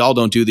mistakes, and we all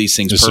don't do these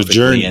things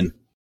perfectly. And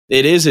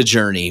it is a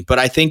journey, but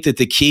I think that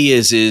the key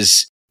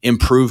is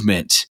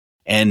improvement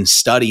and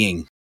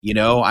studying.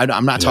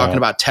 I'm not talking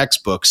about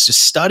textbooks,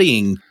 just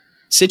studying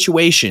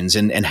situations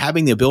and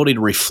having the ability to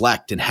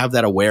reflect and have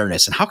that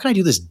awareness. And how can I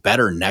do this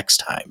better next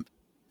time?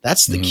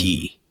 That's the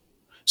key.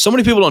 So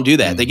many people don't do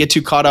that. They get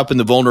too caught up in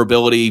the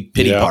vulnerability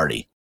pity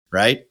party,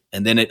 right?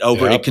 And then it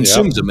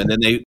consumes them, and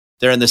then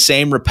they're in the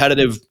same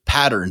repetitive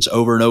patterns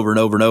over and over and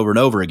over and over and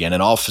over again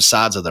in all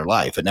facades of their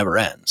life. It never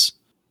ends.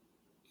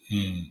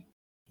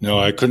 No,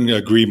 I couldn't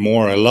agree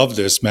more. I love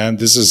this, man.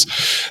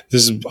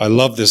 I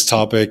love this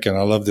topic, and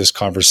I love this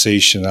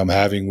conversation I'm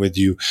having with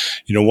you.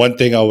 One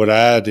thing I would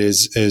add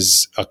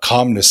is a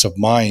calmness of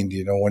mind.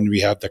 When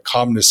we have the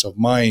calmness of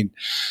mind,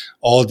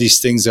 all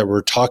these things that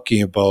we're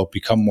talking about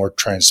become more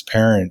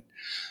transparent.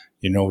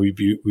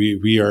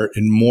 We are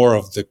in more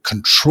of the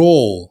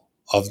control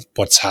of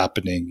what's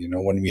happening.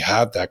 When we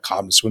have that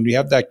calmness, when we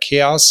have that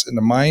chaos in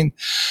the mind,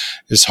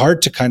 it's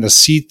hard to kind of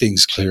see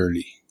things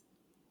clearly.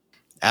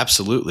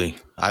 Absolutely.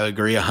 I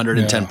agree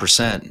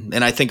 110%.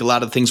 And I think a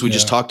lot of the things we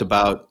just talked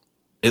about,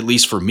 at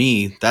least for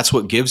me, that's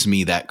what gives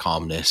me that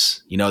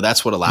calmness.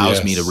 That's what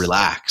allows me to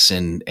relax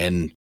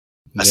and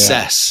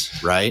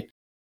assess, right?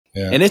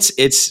 Yeah. And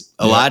it's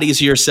a lot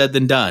easier said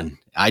than done.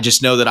 I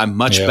just know that I'm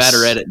much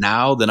better at it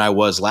now than I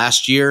was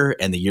last year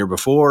and the year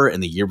before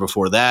and the year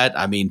before that.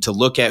 I mean, to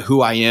look at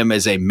who I am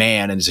as a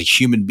man and as a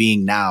human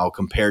being now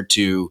compared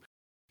to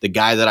the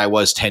guy that I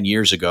was 10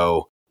 years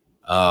ago,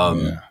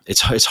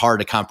 It's hard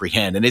to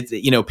comprehend.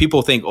 And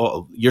people think,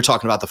 oh, you're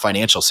talking about the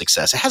financial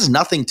success. It has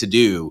nothing to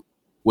do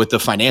with the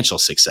financial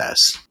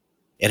success.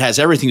 It has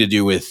everything to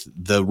do with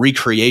the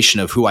recreation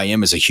of who I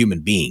am as a human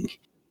being.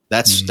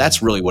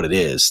 That's really what it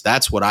is.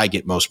 That's what I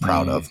get most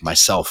proud of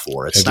myself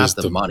for. It's not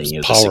the money,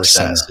 it's the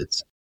success.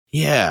 Center.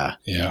 Yeah.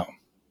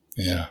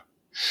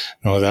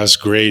 No, that's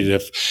great.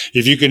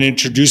 If you can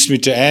introduce me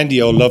to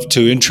Andy, I'd love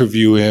to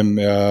interview him.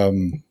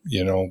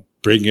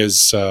 Bring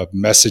his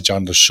message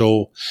on the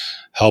show,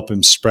 help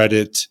him spread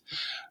it.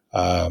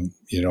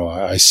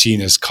 I seen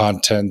his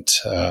content.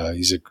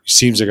 He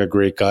seems like a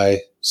great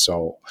guy.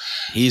 So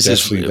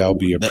that'll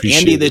be appreciated. The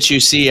Andy that you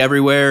see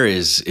everywhere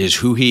is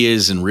who he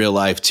is in real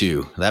life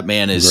too. That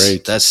man is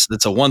great.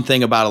 That's a one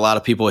thing about a lot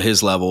of people at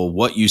his level.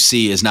 What you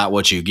see is not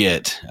what you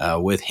get.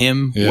 With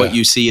him, what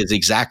you see is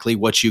exactly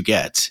what you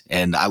get.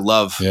 And I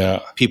love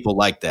people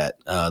like that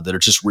that are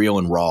just real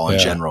and raw in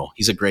general.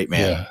 He's a great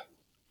man.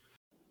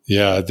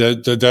 Yeah,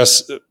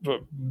 that's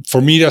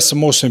for me. That's the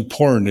most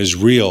important is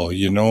real,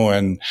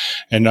 and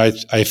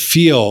I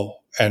feel,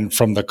 and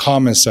from the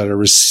comments that I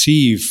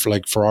receive,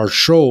 like for our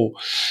show,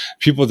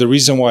 the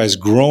reason why it's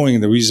growing,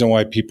 the reason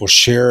why people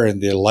share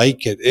and they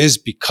like it is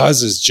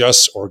because it's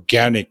just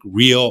organic,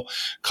 real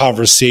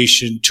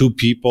conversation, two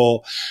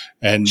people,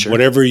 and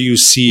whatever you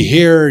see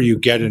here, you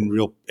get in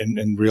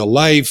real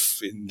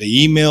life, in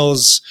the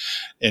emails,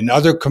 in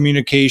other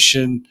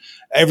communication.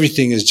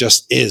 Everything is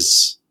just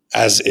as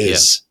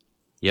is.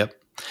 Yep.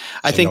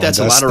 I think that's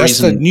a lot of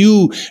reasons. That's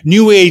the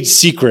new age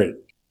secret.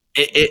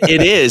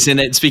 It is. And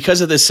it's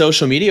because of this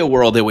social media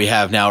world that we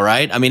have now,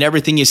 right? I mean,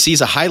 everything you see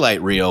is a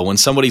highlight reel. When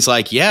somebody's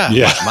like,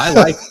 my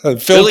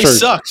life really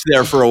sucked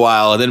there for a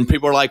while. And then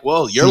people are like,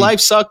 well, your life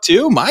sucked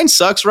too. Mine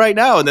sucks right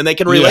now. And then they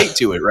can relate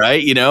to it,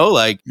 right?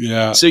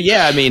 So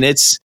I mean,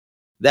 it's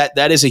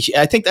that is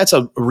I think that's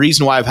a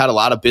reason why I've had a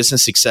lot of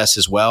business success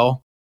as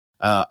well.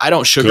 I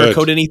don't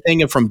sugarcoat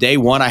anything. And from day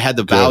one, I had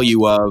the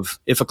value of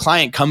if a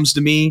client comes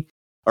to me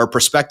or a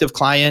prospective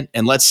client,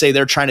 and let's say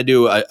they're trying to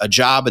do a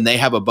job and they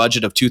have a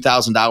budget of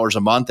 $2,000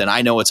 a month, and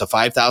I know it's a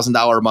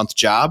 $5,000 a month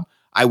job,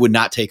 I would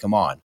not take them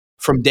on.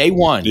 From day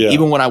one,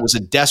 even when I was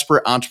a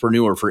desperate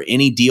entrepreneur for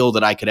any deal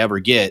that I could ever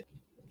get,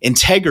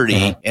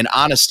 integrity and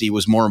honesty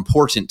was more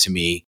important to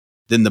me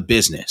than the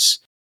business.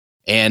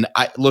 And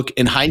I look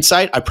in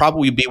hindsight, I'd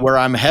probably be where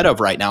I'm ahead of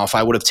right now if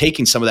I would have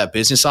taken some of that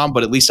business on,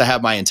 but at least I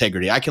have my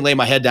integrity. I can lay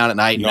my head down at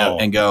night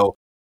and go,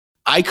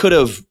 I could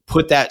have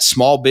put that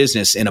small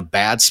business in a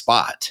bad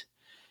spot.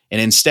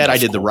 And instead I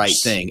did the right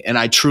thing. And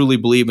I truly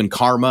believe in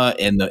karma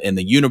and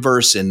the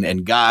universe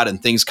and God and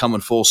things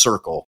coming full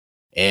circle.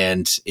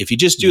 And if you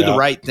just do the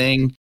right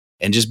thing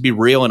and just be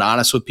real and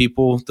honest with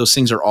people, those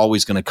things are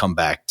always going to come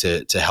back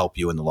to help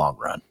you in the long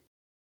run.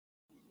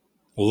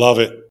 Love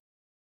it.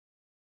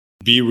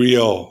 Be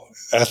real,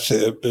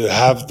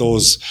 have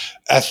those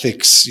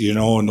ethics,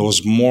 and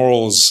those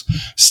morals,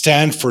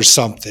 stand for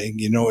something,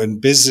 in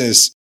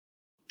business,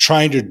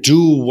 trying to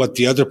do what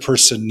the other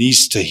person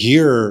needs to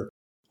hear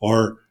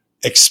or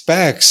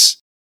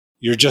expects,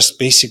 you're just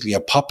basically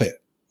a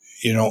puppet.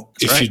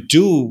 If you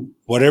do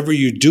whatever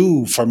you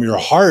do from your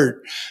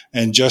heart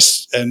and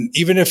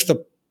even if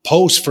the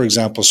post, for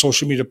example,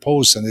 social media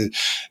posts, and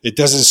it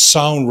doesn't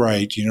sound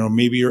right,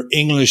 maybe your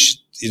English,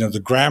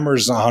 the grammar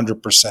is not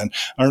 100%.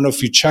 I don't know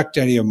if you checked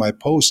any of my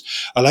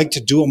posts. I like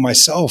to do it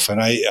myself, and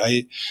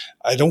I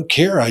don't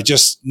care.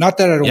 Not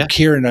that I don't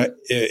care in an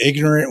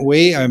ignorant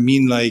way. I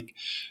mean, like,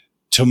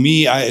 to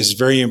me, it's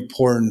very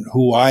important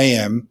who I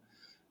am,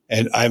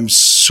 and I'm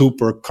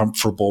super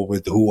comfortable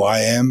with who I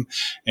am,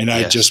 and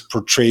I just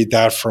portrayed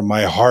that from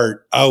my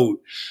heart out.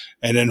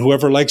 And then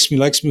whoever likes me,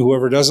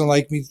 whoever doesn't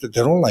like me, they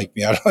don't like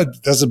me.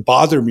 It doesn't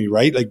bother me,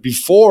 right? Like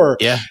before,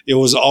 it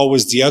was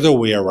always the other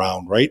way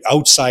around, right?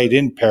 Outside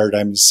in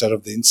paradigm instead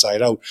of the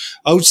inside out.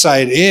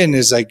 Outside in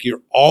is like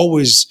you're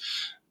always,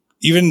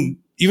 even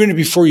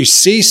before you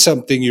say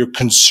something, you're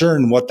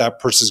concerned what that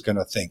person's going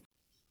to think.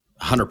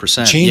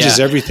 100%.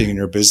 Changes everything in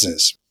your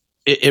business.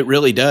 It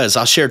really does.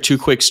 I'll share two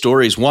quick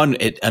stories. One,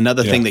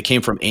 another thing that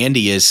came from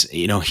Andy is,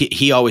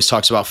 he always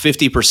talks about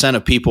 50%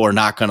 of people are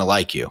not going to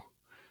like you.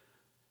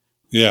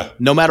 Yeah.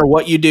 No matter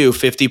what you do,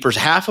 50%,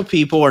 half of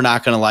people are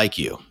not going to like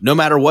you. No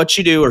matter what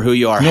you do or who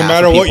you are, no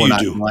matter what you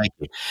do. Like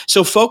you.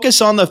 So focus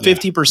on the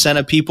 50%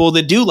 of people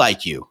that do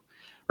like you,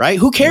 right?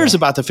 Who cares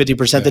about the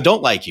 50% that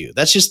don't like you?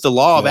 That's just the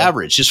law of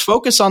average. Just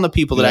focus on the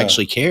people that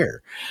actually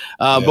care.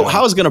 But how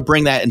I was going to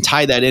bring that and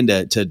tie that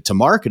into to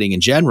marketing in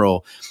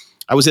general,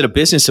 I was at a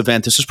business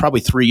event. This was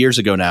probably 3 years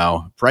ago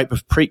now, right?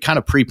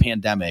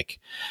 Pre-pandemic.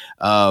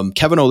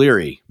 Kevin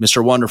O'Leary,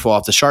 Mr. Wonderful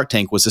off the Shark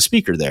Tank, was the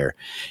speaker there.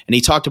 And he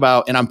talked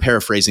about, and I'm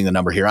paraphrasing the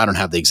number here, I don't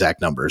have the exact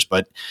numbers,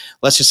 but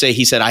let's just say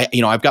he said,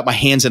 I've got my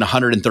hands in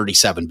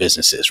 137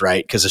 businesses,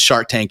 right? Because the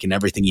Shark Tank and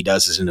everything he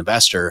does as an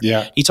investor.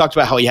 Yeah. He talked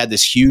about how he had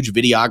this huge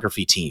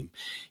videography team.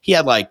 He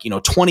had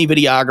 20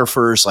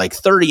 videographers,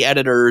 30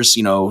 editors,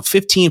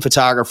 15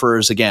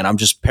 photographers. Again, I'm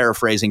just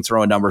paraphrasing,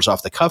 throwing numbers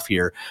off the cuff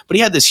here, but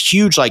he had this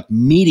huge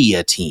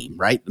media team,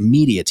 right?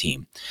 Media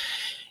team.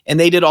 And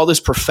they did all this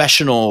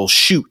professional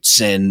shoots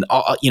and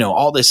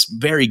all this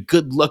very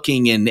good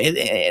looking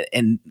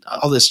and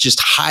all this just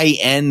high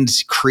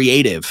end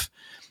creative.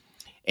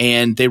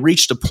 And they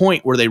reached a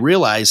point where they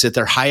realized that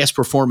their highest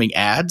performing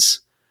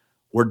ads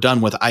were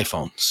done with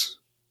iPhones.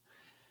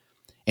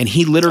 And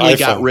he literally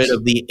got rid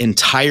of the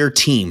entire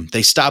team.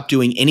 They stopped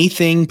doing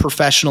anything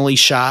professionally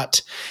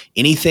shot,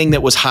 anything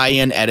that was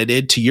high-end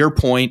edited. To your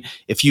point,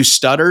 if you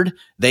stuttered,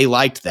 they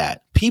liked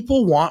that.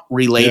 People want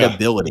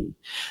relatability. Yeah.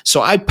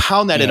 So I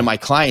pound that into my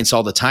clients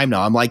all the time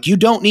now. I'm like, you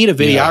don't need a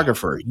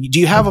videographer. Yeah. Do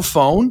you have a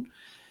phone?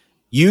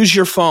 Use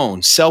your phone,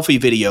 selfie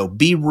video,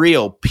 be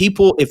real.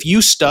 People, if you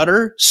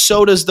stutter,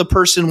 so does the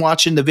person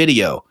watching the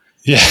video.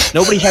 Yeah.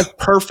 Nobody has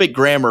perfect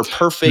grammar,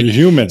 perfect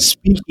human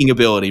speaking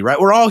ability, right?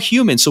 We're all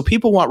human. So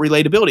people want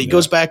relatability. It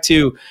goes back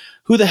to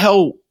who the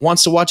hell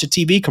wants to watch a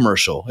TV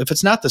commercial? If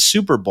it's not the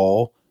Super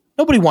Bowl,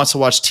 nobody wants to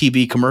watch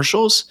TV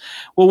commercials.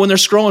 Well, when they're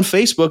scrolling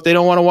Facebook, they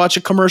don't want to watch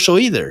a commercial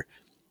either.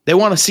 They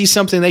want to see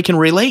something they can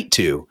relate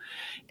to.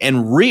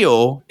 And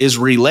real is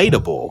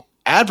relatable.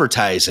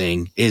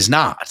 Advertising is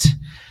not.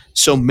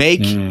 So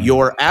make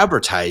your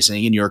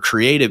advertising and your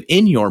creative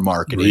in your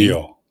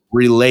marketing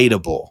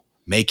relatable.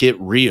 Make it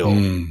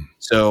real.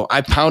 So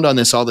I pound on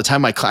this all the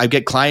time. I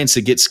get clients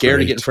that get scared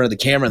to get in front of the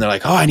camera and they're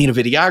like, oh, I need a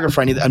videographer.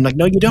 I'm like,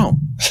 no, you don't.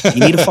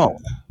 You need a phone.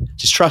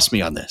 Just trust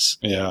me on this.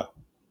 Yeah.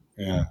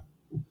 Yeah.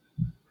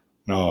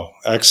 No,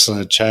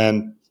 excellent,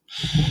 Chan.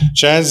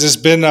 Chans, it's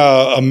been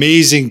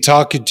amazing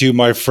talking to you,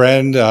 my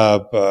friend.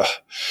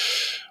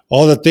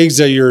 All the things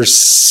that you're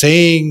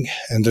saying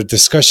and the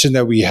discussion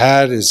that we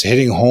had is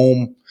hitting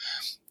home.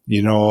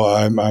 You know,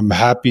 I'm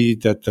happy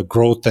that the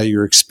growth that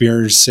you're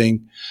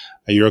experiencing.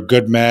 You're a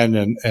good man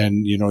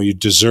and, you know, you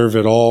deserve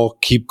it all.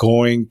 Keep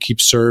going,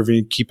 keep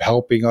serving, keep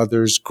helping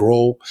others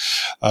grow,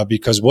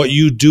 because what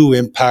you do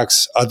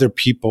impacts other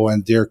people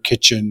and their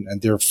kitchen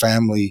and their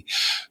family.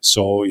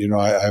 So, you know,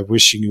 I'm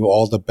wishing you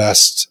all the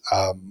best,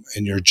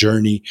 in your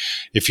journey.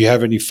 If you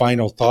have any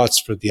final thoughts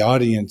for the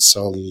audience,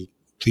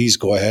 please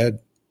go ahead.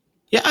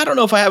 Yeah, I don't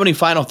know if I have any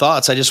final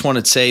thoughts. I just want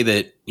to say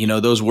that, you know,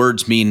 those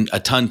words mean a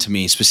ton to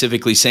me,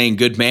 specifically saying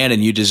good man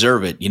and you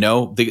deserve it. You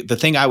know, the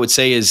thing I would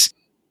say is,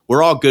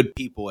 we're all good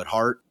people at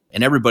heart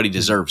and everybody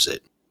deserves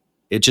it.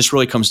 It just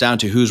really comes down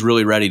to who's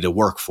really ready to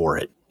work for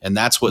it. And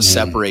that's what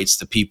separates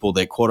the people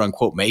that quote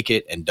unquote make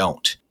it and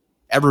don't.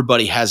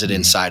 Everybody has it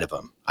inside of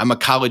them. I'm a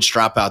college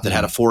dropout that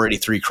had a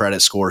 483 credit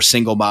score.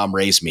 Single mom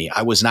raised me.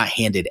 I was not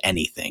handed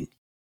anything.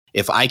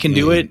 If I can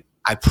do it,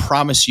 I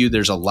promise you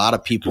there's a lot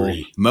of people,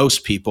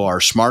 most people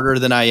are smarter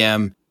than I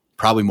am,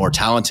 probably more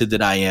talented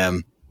than I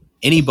am.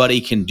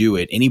 Anybody can do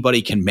it.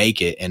 Anybody can make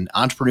it. And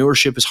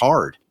entrepreneurship is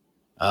hard.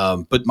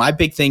 But my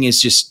big thing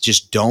is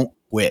just don't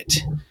quit.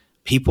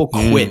 People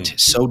quit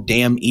so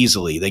damn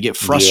easily. They get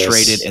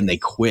frustrated and they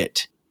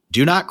quit.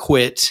 Do not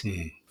quit.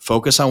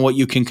 Focus on what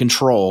you can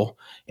control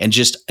and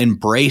just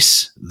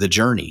embrace the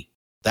journey.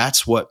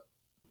 That's what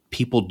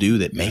people do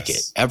that make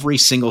it. Every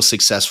single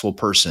successful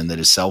person that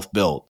is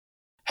self-built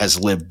has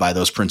lived by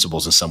those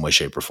principles in some way,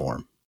 shape, or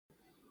form.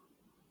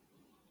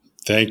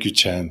 Thank you,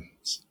 Chan.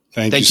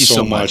 Thank you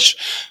so much.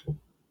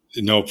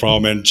 No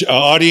problem. And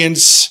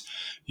audience,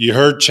 you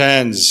heard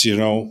Chans, you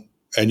know,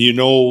 and you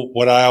know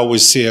what I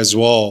always say as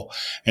well.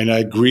 And I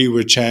agree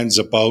with Chans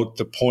about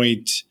the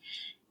point,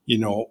 you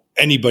know,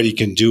 anybody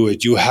can do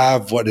it. You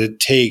have what it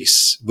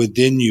takes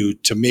within you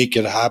to make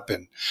it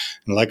happen.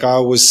 And like I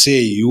always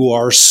say, you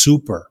are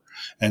super.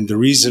 And the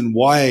reason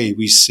why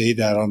we say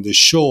that on the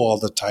show all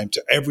the time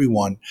to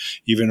everyone,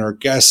 even our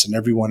guests and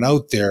everyone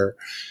out there,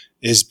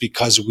 is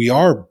because we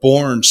are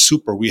born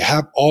super. We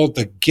have all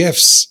the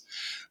gifts.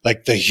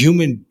 Like the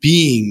human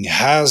being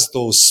has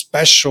those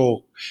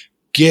special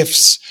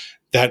gifts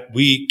that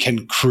we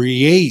can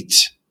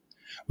create.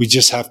 We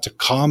just have to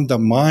calm the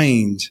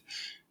mind,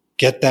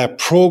 get that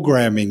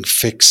programming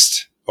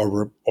fixed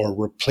or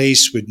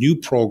replaced with new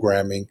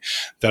programming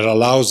that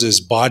allows his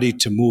body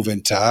to move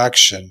into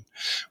action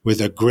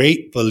with a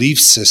great belief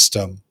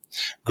system,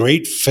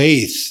 great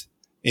faith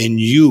in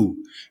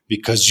you,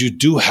 because you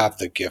do have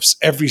the gifts,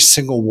 every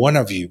single one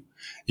of you.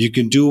 You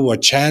can do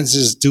what Chans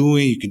is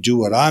doing. You can do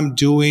what I'm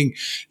doing.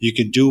 You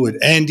can do what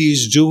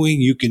Andy's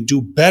doing. You can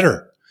do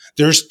better.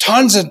 There's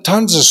tons and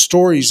tons of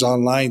stories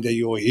online that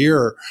you'll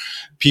hear.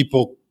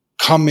 People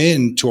come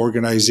into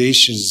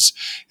organizations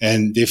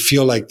and they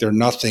feel like they're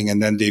nothing,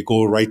 and then they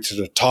go right to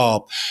the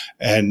top.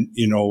 And,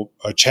 you know,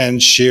 Chan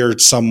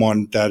shared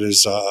someone that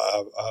is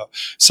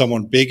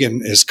someone big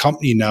in his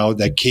company now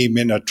that came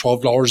in at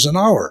 $12 an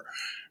hour,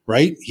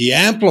 right? He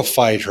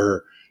amplified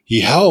her. He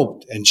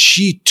helped, and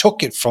she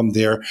took it from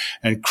there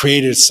and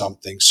created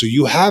something. So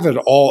you have it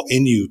all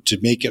in you to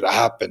make it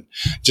happen.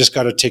 Just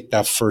got to take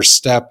that first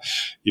step.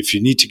 If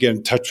you need to get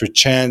in touch with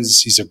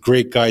Chans, he's a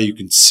great guy. You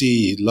can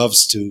see he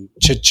loves to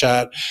chit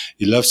chat.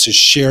 He loves to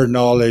share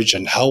knowledge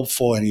and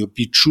helpful, and he'll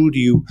be true to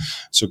you.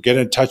 So get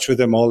in touch with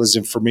him. All his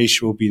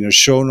information will be in the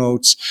show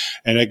notes.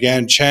 And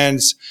again,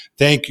 Chans,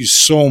 thank you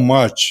so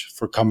much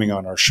for coming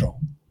on our show.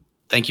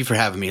 Thank you for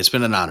having me. It's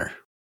been an honor.